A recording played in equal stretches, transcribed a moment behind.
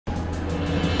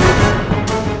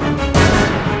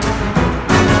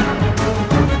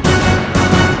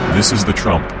This is the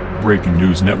Trump Breaking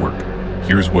News Network.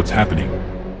 Here's what's happening.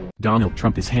 Donald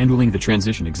Trump is handling the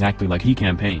transition exactly like he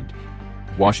campaigned.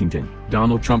 Washington,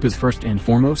 Donald Trump is first and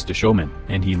foremost a showman,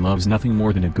 and he loves nothing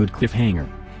more than a good cliffhanger.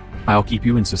 "I'll keep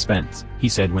you in suspense," he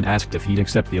said when asked if he'd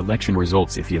accept the election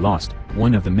results if he lost,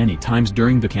 one of the many times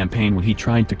during the campaign when he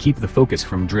tried to keep the focus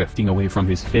from drifting away from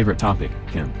his favorite topic,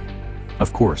 him.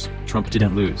 Of course, Trump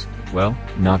didn't lose, well,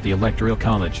 not the Electoral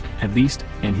College, at least,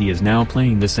 and he is now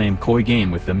playing the same coy game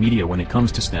with the media when it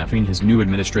comes to staffing his new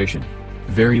administration.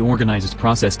 "Very organized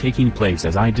process taking place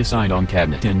as I decide on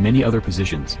cabinet and many other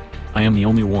positions. I am the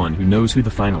only one who knows who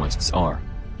the finalists are,"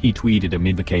 he tweeted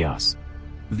amid the chaos.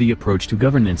 The approach to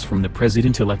governance from the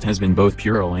president-elect has been both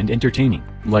puerile and entertaining,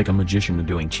 like a magician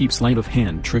doing cheap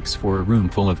sleight-of-hand tricks for a room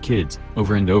full of kids,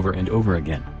 over and over and over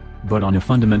again. But on a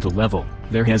fundamental level,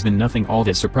 there has been nothing all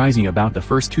that surprising about the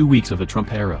first 2 weeks of the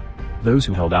Trump era. Those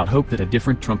who held out hope that a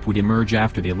different Trump would emerge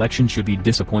after the election should be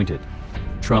disappointed.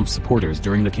 Trump's supporters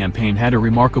during the campaign had a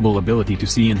remarkable ability to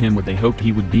see in him what they hoped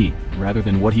he would be, rather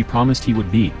than what he promised he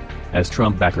would be. As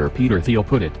Trump backer Peter Thiel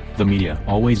put it, the media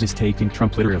always is taking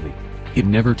Trump literally. It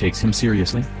never takes him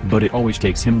seriously, but it always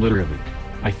takes him literally.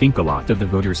 I think a lot of the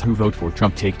voters who vote for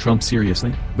Trump take Trump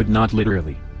seriously, but not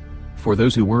literally. For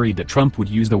those who worried that Trump would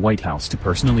use the White House to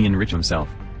personally enrich himself,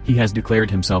 he has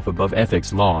declared himself above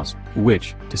ethics laws,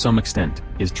 which, to some extent,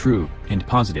 is true, and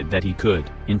posited that he could,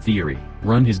 in theory,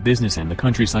 run his business and the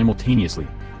country simultaneously.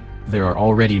 There are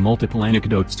already multiple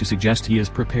anecdotes to suggest he is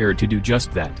prepared to do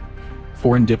just that.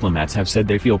 Foreign diplomats have said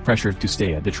they feel pressured to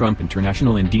stay at the Trump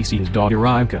International in D.C. His daughter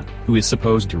Ivanka, who is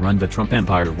supposed to run the Trump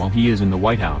empire while he is in the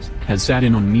White House, has sat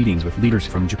in on meetings with leaders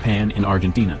from Japan and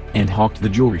Argentina, and hawked the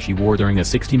jewelry she wore during a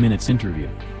 60 Minutes interview.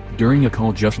 During a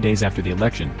call just days after the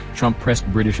election, Trump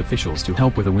pressed British officials to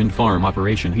help with a wind farm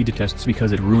operation he detests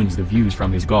because it ruins the views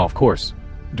from his golf course.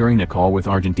 During a call with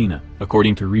Argentina,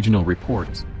 according to regional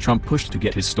reports, Trump pushed to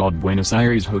get his stalled Buenos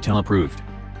Aires hotel approved.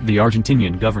 The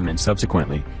Argentinian government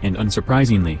subsequently, and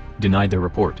unsurprisingly, denied the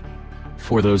report.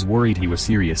 For those worried he was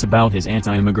serious about his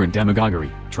anti-immigrant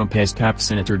demagoguery, Trump has tapped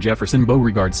Senator Jefferson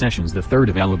Beauregard Sessions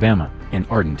III of Alabama, an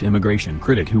ardent immigration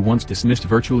critic who once dismissed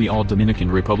virtually all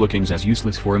Dominican Republicans as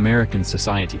useless for American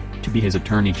society, to be his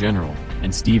attorney general,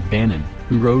 and Steve Bannon,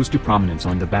 who rose to prominence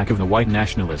on the back of the white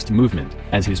nationalist movement,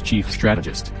 as his chief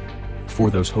strategist. For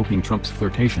those hoping Trump's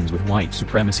flirtations with white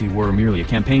supremacy were merely a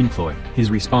campaign ploy, his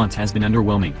response has been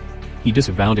underwhelming. He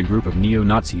disavowed a group of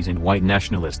neo-Nazis and white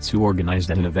nationalists who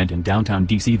organized at an event in downtown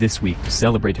D.C. this week to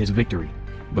celebrate his victory.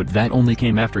 But that only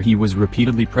came after he was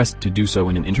repeatedly pressed to do so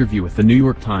in an interview with the New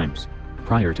York Times.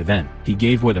 Prior to then, he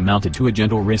gave what amounted to a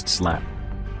gentle wrist slap.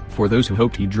 For those who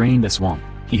hoped he'd drain the swamp,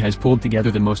 he has pulled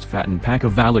together the most fattened pack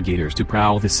of alligators to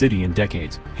prowl the city in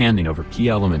decades, handing over key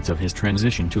elements of his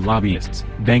transition to lobbyists,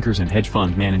 bankers and hedge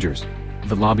fund managers.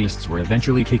 The lobbyists were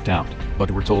eventually kicked out,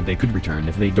 but were told they could return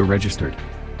if they deregistered.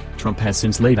 Trump has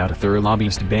since laid out a thorough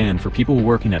lobbyist ban for people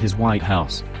working at his White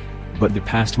House. But the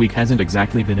past week hasn't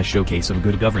exactly been a showcase of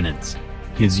good governance.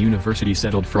 His university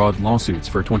settled fraud lawsuits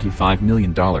for $25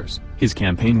 million, his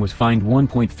campaign was fined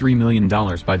 $1.3 million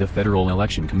by the Federal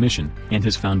Election Commission, and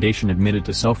his foundation admitted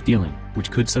to self-dealing,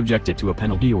 which could subject it to a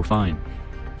penalty or fine.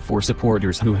 For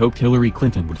supporters who hoped Hillary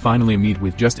Clinton would finally meet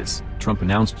with justice, Trump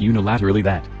announced unilaterally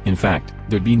that, in fact,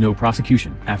 there'd be no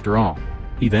prosecution after all.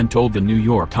 He then told the New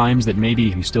York Times that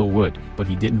maybe he still would, but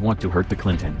he didn't want to hurt the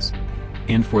Clintons.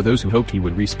 And for those who hoped he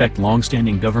would respect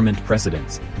long-standing government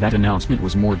precedents, that announcement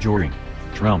was more jarring.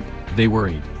 Trump, they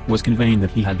worried, was conveying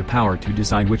that he had the power to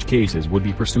decide which cases would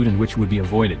be pursued and which would be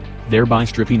avoided, thereby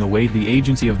stripping away the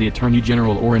agency of the Attorney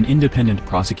General or an independent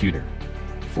prosecutor.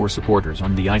 For supporters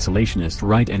on the isolationist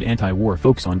right and anti-war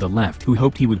folks on the left who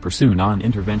hoped he would pursue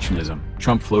non-interventionism,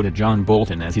 Trump floated John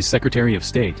Bolton as his Secretary of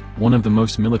State, one of the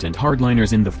most militant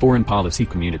hardliners in the foreign policy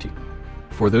community.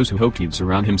 For those who hoped he'd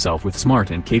surround himself with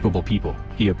smart and capable people,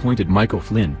 he appointed Michael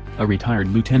Flynn, a retired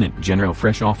lieutenant general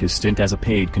fresh off his stint as a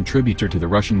paid contributor to the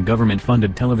Russian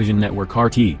government-funded television network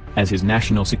RT, as his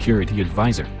national security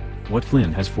advisor. What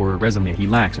Flynn has for a resume he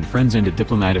lacks in friends and a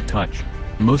diplomatic touch.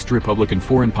 Most Republican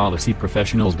foreign policy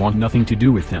professionals want nothing to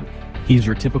do with him. He's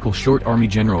your typical short army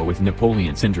general with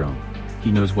Napoleon syndrome.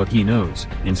 He knows what he knows,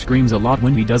 and screams a lot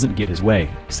when he doesn't get his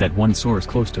way, said one source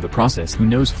close to the process who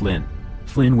knows Flynn.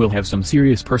 Flynn will have some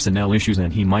serious personnel issues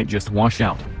and he might just wash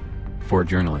out. For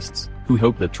journalists, who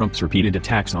hope that Trump's repeated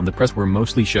attacks on the press were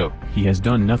mostly show, he has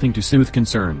done nothing to soothe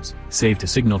concerns, save to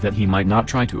signal that he might not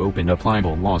try to open up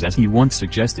libel laws as he once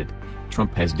suggested.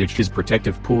 Trump has ditched his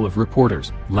protective pool of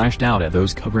reporters, lashed out at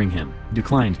those covering him,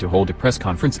 declined to hold a press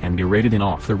conference and berated an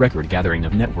off-the-record gathering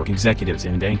of network executives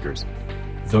and anchors.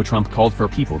 Though Trump called for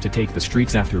people to take the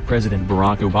streets after President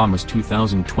Barack Obama's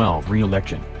 2012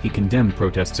 re-election, he condemned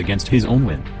protests against his own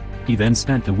win. He then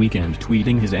spent the weekend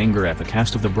tweeting his anger at the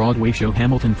cast of the Broadway show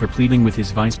Hamilton for pleading with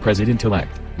his vice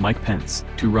president-elect, Mike Pence,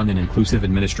 to run an inclusive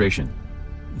administration.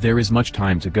 There is much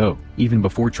time to go, even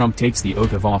before Trump takes the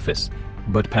oath of office.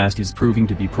 But past is proving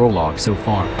to be prologue so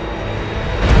far.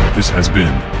 This has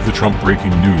been the Trump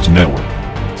Breaking News Network.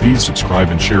 Please subscribe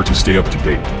and share to stay up to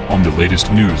date on the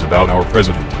latest news about our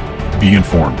president. Be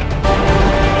informed.